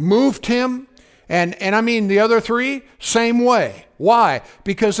 God moved him. And I mean the other three, same way. Why?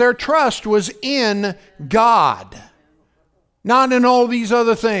 Because their trust was in God, not in all these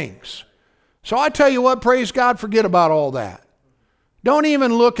other things. So I tell you what, praise God, forget about all that. Don't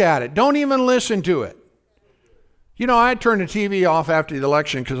even look at it. Don't even listen to it. I turned the TV off after the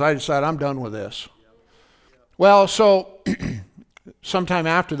election because I decided I'm done with this. Well, so sometime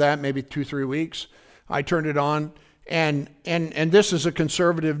after that, maybe 2-3 weeks, I turned it on, and this is a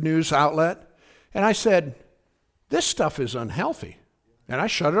conservative news outlet, and I said, this stuff is unhealthy, and I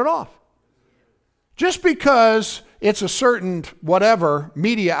shut it off. Just because it's a certain whatever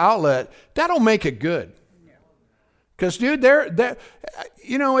media outlet, that'll make it good. Because, dude,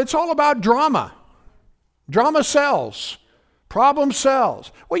 it's all about drama. Drama sells. Problem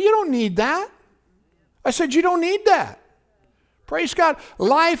sells. Well, you don't need that. I said, you don't need that. Praise God.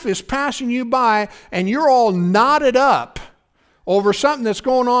 Life is passing you by, and you're all knotted up over something that's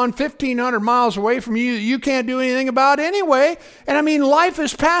going on 1,500 miles away from you that you can't do anything about anyway. And I mean, life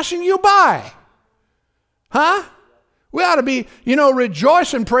is passing you by. Huh? We ought to be,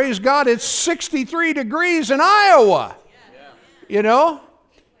 rejoicing, praise God. It's 63 degrees in Iowa.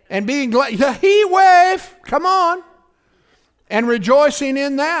 And being glad. The heat wave, come on. And rejoicing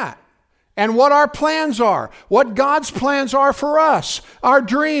in that. And what our plans are, what God's plans are for us, our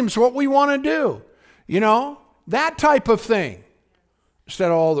dreams, what we want to do. That type of thing, instead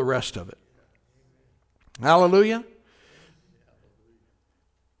of all the rest of it. Hallelujah.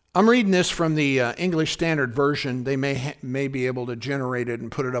 I'm reading this from the English Standard Version. They may be able to generate it and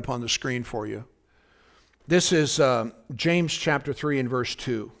put it up on the screen for you. This is James chapter 3 and verse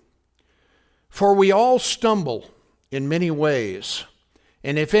 2. For we all stumble in many ways.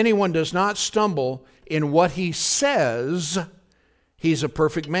 And if anyone does not stumble in what he says, he's a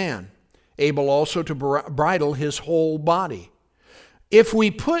perfect man, able also to bridle his whole body. If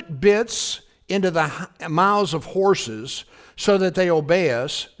we put bits into the mouths of horses so that they obey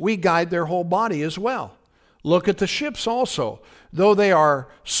us, we guide their whole body as well. Look at the ships also. Though they are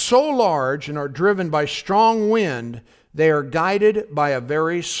so large and are driven by strong wind, They are guided by a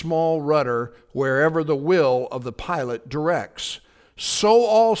very small rudder wherever the will of the pilot directs. So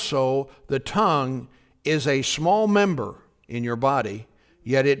also the tongue is a small member in your body,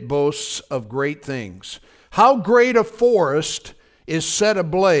 yet it boasts of great things. How great a forest is set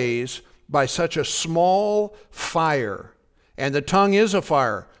ablaze by such a small fire. And the tongue is a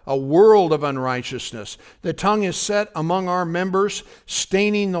fire, a world of unrighteousness. The tongue is set among our members,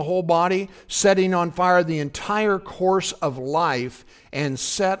 staining the whole body, setting on fire the entire course of life, and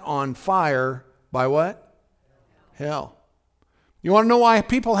set on fire by what? Hell. You want to know why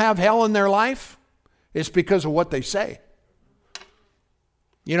people have hell in their life? It's because of what they say.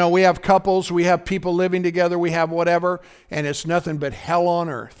 You know, we have couples, we have people living together, we have whatever, and it's nothing but hell on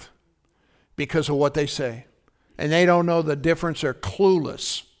earth because of what they say. And they don't know the difference. They're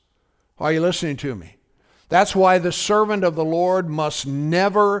clueless. Are you listening to me? That's why the servant of the Lord must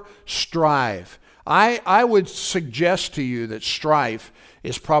never strive. I would suggest to you that strife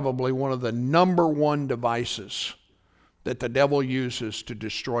is probably one of the number one devices that the devil uses to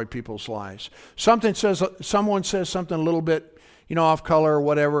destroy people's lives. Someone says something a little bit, off color or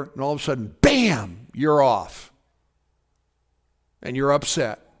whatever, and all of a sudden, bam, you're off. And you're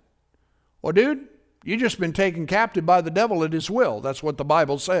upset. Well, dude, you just been taken captive by the devil at his will. That's what the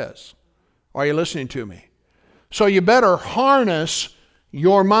Bible says. Are you listening to me? So you better harness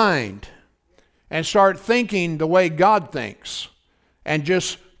your mind and start thinking the way God thinks and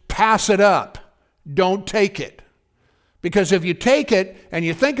just pass it up. Don't take it. Because if you take it and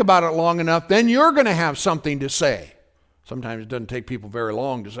you think about it long enough, then you're going to have something to say. Sometimes it doesn't take people very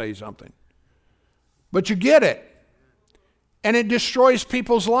long to say something. But you get it. And it destroys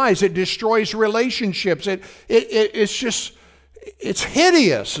people's lives. It destroys relationships. It's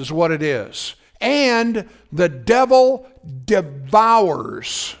hideous is what it is. And the devil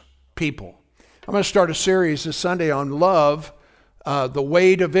devours people. I'm going to start a series this Sunday on love, the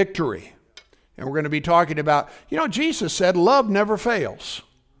way to victory. And we're going to be talking about, Jesus said love never fails.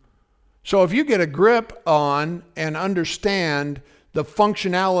 So if you get a grip on and understand the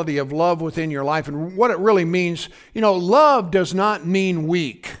functionality of love within your life and what it really means, love does not mean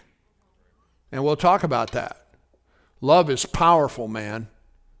weak. And we'll talk about that. Love is powerful, man.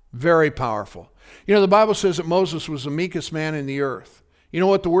 Very powerful. The Bible says that Moses was the meekest man in the earth. You know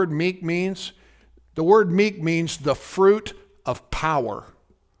what the word meek means? The word meek means the fruit of power.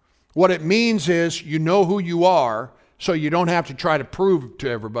 What it means is you know who you are, so you don't have to try to prove to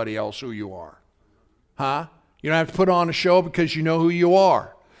everybody else who you are. Huh? You don't have to put on a show because you know who you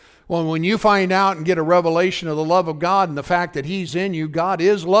are. Well, when you find out and get a revelation of the love of God and the fact that He's in you, God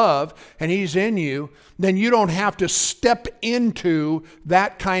is love, and He's in you, then you don't have to step into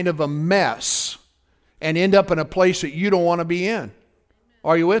that kind of a mess and end up in a place that you don't want to be in.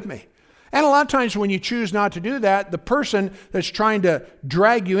 Are you with me? And a lot of times when you choose not to do that, the person that's trying to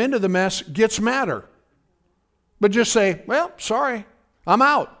drag you into the mess gets madder. But just say, well, sorry, I'm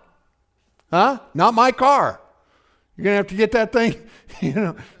out. Huh? Not my car. You're going to have to get that thing,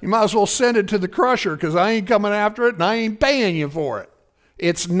 you might as well send it to the crusher because I ain't coming after it and I ain't paying you for it.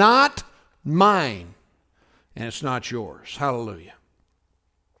 It's not mine and it's not yours. Hallelujah.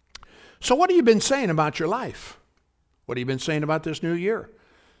 So what have you been saying about your life? What have you been saying about this new year?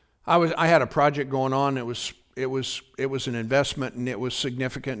 I had a project going on. It was an investment and it was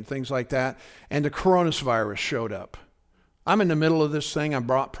significant and things like that. And the coronavirus showed up. I'm in the middle of this thing. I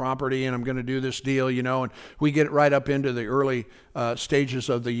bought property and I'm going to do this deal, and we get right up into the early stages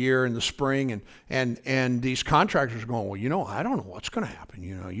of the year in the spring. And these contractors are going, well, I don't know what's going to happen.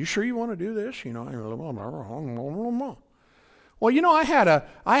 You sure you want to do this? Well, I had a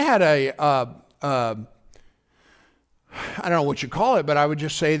I don't know what you call it, but I would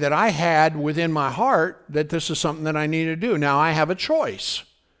just say that I had within my heart that this is something that I need to do. Now I have a choice.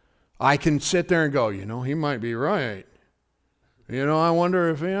 I can sit there and go, he might be right. I wonder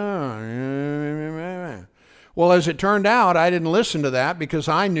if, Well, as it turned out, I didn't listen to that because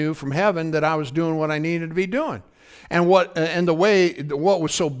I knew from heaven that I was doing what I needed to be doing. And what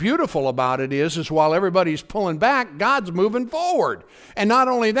was so beautiful about it is while everybody's pulling back, God's moving forward. And not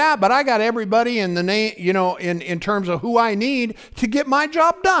only that, but I got everybody in the name, in terms of who I need to get my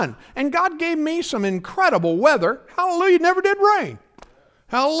job done. And God gave me some incredible weather. Hallelujah, it never did rain.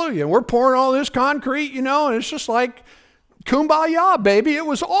 Hallelujah. We're pouring all this concrete, and it's just like kumbaya, baby. It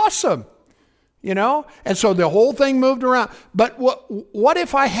was awesome. And so the whole thing moved around. But what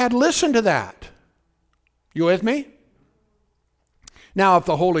if I had listened to that? You with me? Now, if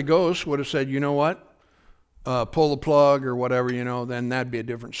the Holy Ghost would have said, you know what, pull the plug or whatever, then that'd be a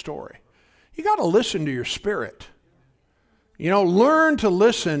different story. You got to listen to your spirit. Learn to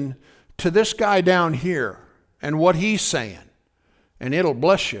listen to this guy down here and what He's saying. And it'll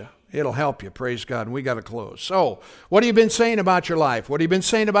bless you. It'll help you. Praise God. And we got to close. So, what have you been saying about your life? What have you been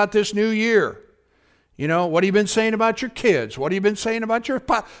saying about this new year? You know, what have you been saying about your kids? What have you been saying about your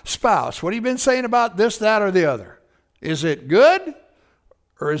spouse? What have you been saying about this, that, or the other? Is it good?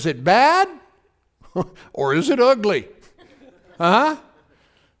 Or is it bad? Or is it ugly?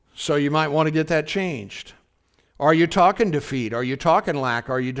 So you might want to get that changed. Are you talking defeat? Are you talking lack?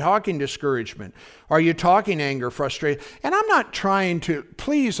 Are you talking discouragement? Are you talking anger, frustration? And I'm not trying to,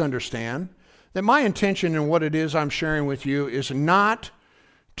 please understand that my intention in what it is I'm sharing with you is not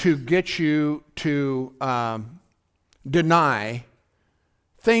to get you to deny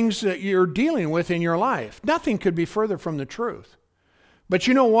things that you're dealing with in your life. Nothing could be further from the truth. But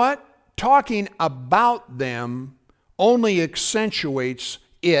you know what? Talking about them only accentuates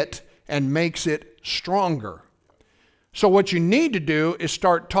it and makes it stronger. So what you need to do is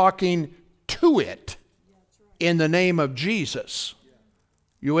start talking to it in the name of Jesus.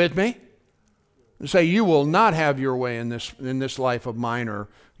 You with me? And say, you will not have your way in this life of mine, or,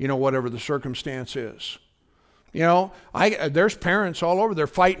 you know, whatever the circumstance is. You know, there's parents all over, they're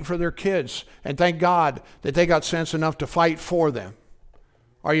fighting for their kids. And thank God that they got sense enough to fight for them.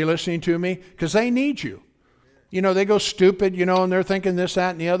 Are you listening to me? Because they need you. You know, they go stupid, you know, and they're thinking this,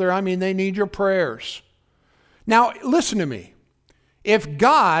 that, and the other. I mean, they need your prayers. Now, listen to me. If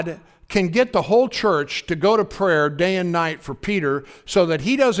God can get the whole church to go to prayer day and night for Peter so that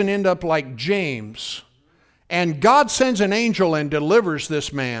he doesn't end up like James, and God sends an angel and delivers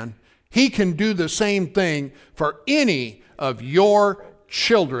this man, He can do the same thing for any of your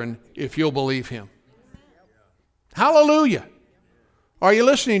children if you'll believe Him. Hallelujah. Are you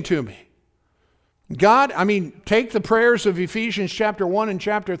listening to me? God, I mean, take the prayers of Ephesians chapter 1 and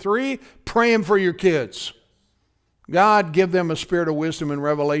chapter 3, pray them for your kids. God, give them a spirit of wisdom and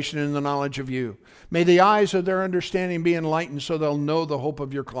revelation in the knowledge of you. May the eyes of their understanding be enlightened so they'll know the hope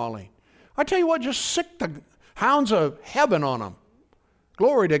of your calling. I tell you what, just sick the hounds of heaven on them.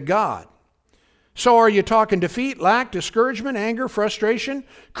 Glory to God. So are you talking defeat, lack, discouragement, anger, frustration,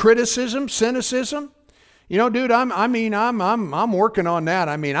 criticism, cynicism? You know, dude, I'm working on that.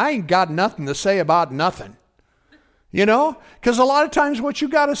 I mean, I ain't got nothing to say about nothing. You know, because a lot of times what you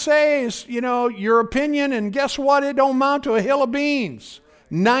got to say is, you know, your opinion, and guess what? It don't amount to a hill of beans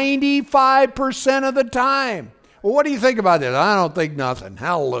 95% of the time. Well, what do you think about this? I don't think nothing.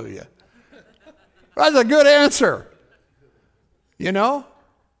 Hallelujah. That's a good answer. You know?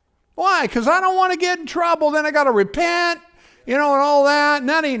 Why? Because I don't want to get in trouble. Then I got to repent, you know, and all that. And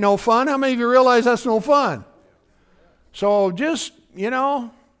that ain't no fun. How many of you realize that's no fun? So just, you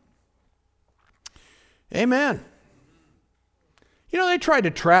know, amen. You know, they tried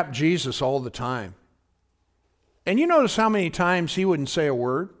to trap Jesus all the time. And you notice how many times He wouldn't say a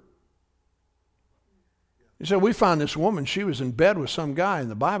word? He said, we found this woman, she was in bed with some guy, and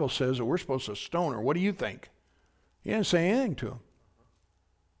the Bible says that we're supposed to stone her. What do you think? He didn't say anything to him.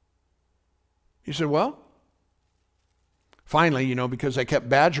 He said, well, finally, you know, because they kept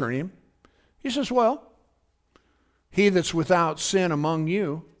badgering him, he says, well, he that's without sin among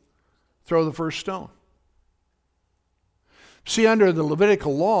you, throw the first stone. See, under the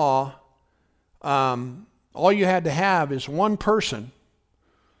Levitical law, all you had to have is one person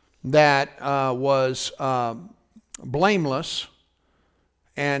that was blameless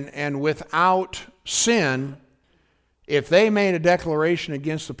and without sin. If they made a declaration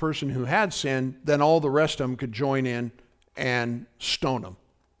against the person who had sinned, then all the rest of them could join in and stone them.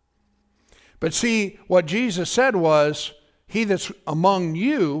 But see, what Jesus said was, he that's among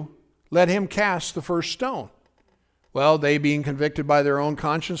you, let him cast the first stone. Well, they, being convicted by their own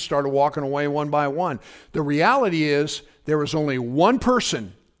conscience, started walking away one by one. The reality is there was only one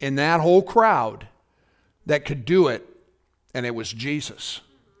person in that whole crowd that could do it, and it was Jesus.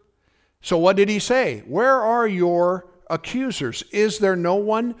 So what did he say? Where are your accusers? Is there no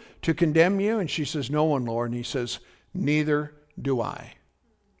one to condemn you? And she says, no one, Lord. And he says, neither do I.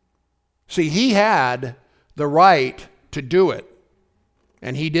 See, he had the right to do it,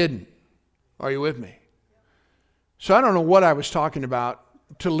 and he didn't. Are you with me? So I don't know what I was talking about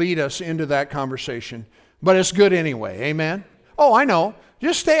to lead us into that conversation, but it's good anyway. Amen? Oh, I know.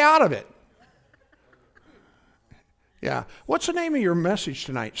 Just stay out of it. Yeah. What's the name of your message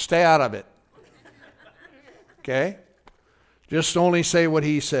tonight? Stay out of it. Okay? Just only say what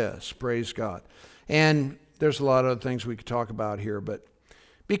he says. Praise God. And there's a lot of other things we could talk about here, but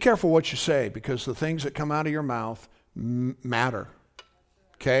be careful what you say, because the things that come out of your mouth matter.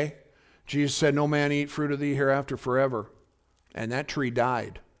 Okay? Jesus said, no man eat fruit of thee hereafter forever. And that tree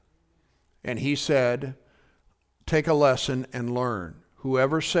died. And he said, take a lesson and learn.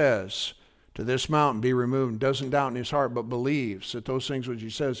 Whoever says to this mountain be removed, and doesn't doubt in his heart, but believes that those things which he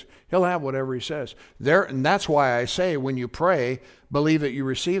says, he'll have whatever he says. And that's why I say when you pray, believe that you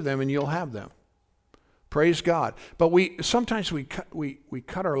receive them and you'll have them. Praise God. But sometimes we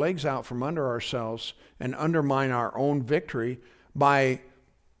cut our legs out from under ourselves and undermine our own victory by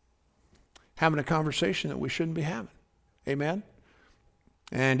having a conversation that we shouldn't be having. Amen?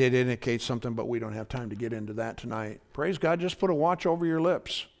 And it indicates something, but we don't have time to get into that tonight. Praise God. Just put a watch over your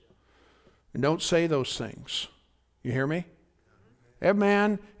lips. And don't say those things. You hear me? Every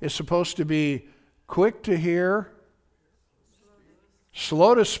man is supposed to be quick to hear,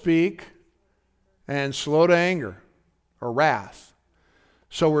 slow to speak, and slow to anger or wrath.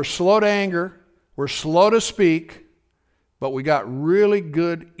 So we're slow to anger, we're slow to speak, but we got really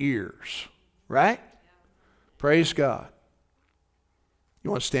good ears. Right? Praise God. You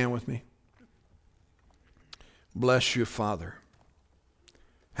want to stand with me? Bless you, Father.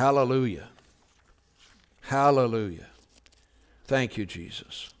 Hallelujah. Hallelujah. Thank you,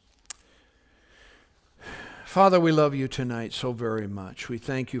 Jesus. Father, we love you tonight so very much. We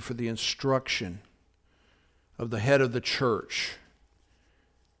thank you for the instruction of the head of the church,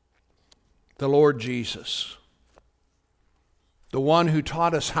 the Lord Jesus, the one who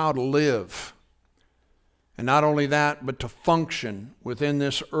taught us how to live. And not only that, but to function within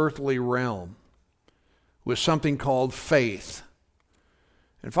this earthly realm with something called faith.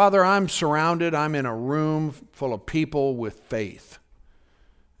 And Father, I'm in a room full of people with faith.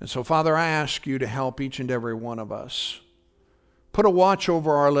 And so, Father, I ask you to help each and every one of us. Put a watch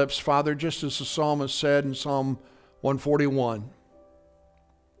over our lips, Father, just as the psalmist said in Psalm 141.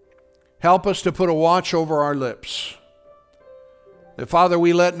 Help us to put a watch over our lips. That, Father,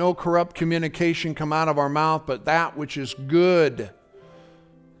 we let no corrupt communication come out of our mouth, but that which is good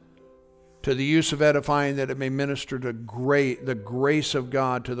to the use of edifying, that it may minister to the grace of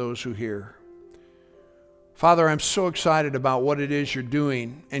God to those who hear. Father, I'm so excited about what it is you're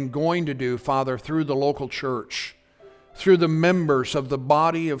doing and going to do, Father, through the local church, through the members of the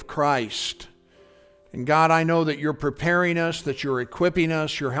body of Christ. And God, I know that you're preparing us, that you're equipping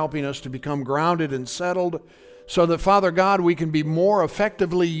us, you're helping us to become grounded and settled, so that, Father God, we can be more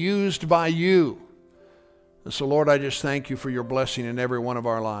effectively used by you. And so, Lord, I just thank you for your blessing in every one of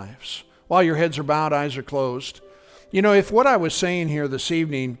our lives. While your heads are bowed, eyes are closed. You know, if what I was saying here this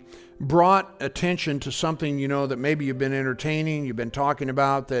evening brought attention to something, you know, that maybe you've been entertaining, you've been talking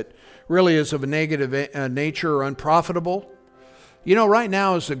about that really is of a negative nature or unprofitable, you know, right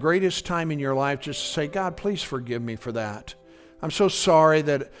now is the greatest time in your life just to say, God, please forgive me for that. I'm so sorry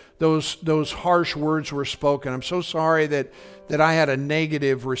that those harsh words were spoken. I'm so sorry that I had a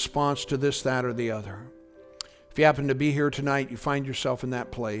negative response to this, that, or the other. If you happen to be here tonight, you find yourself in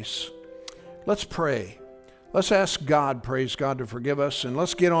that place, let's pray. Let's ask God, praise God, to forgive us, and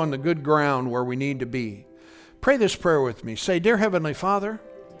let's get on the good ground where we need to be. Pray this prayer with me. Say, Dear Heavenly Father,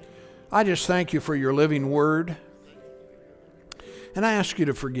 I just thank you for your living word. And I ask you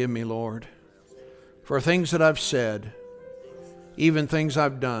to forgive me, Lord, for things that I've said, even things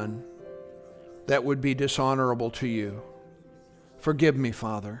I've done that would be dishonorable to you. Forgive me,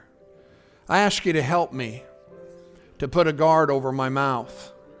 Father. I ask you to help me to put a guard over my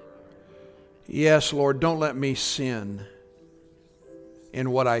mouth. Yes, Lord, don't let me sin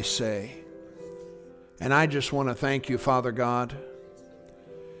in what I say. And I just want to thank you, Father God,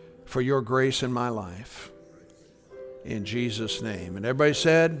 for your grace in my life. In Jesus' name. And everybody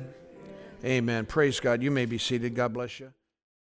said, amen. Praise God. You may be seated. God bless you.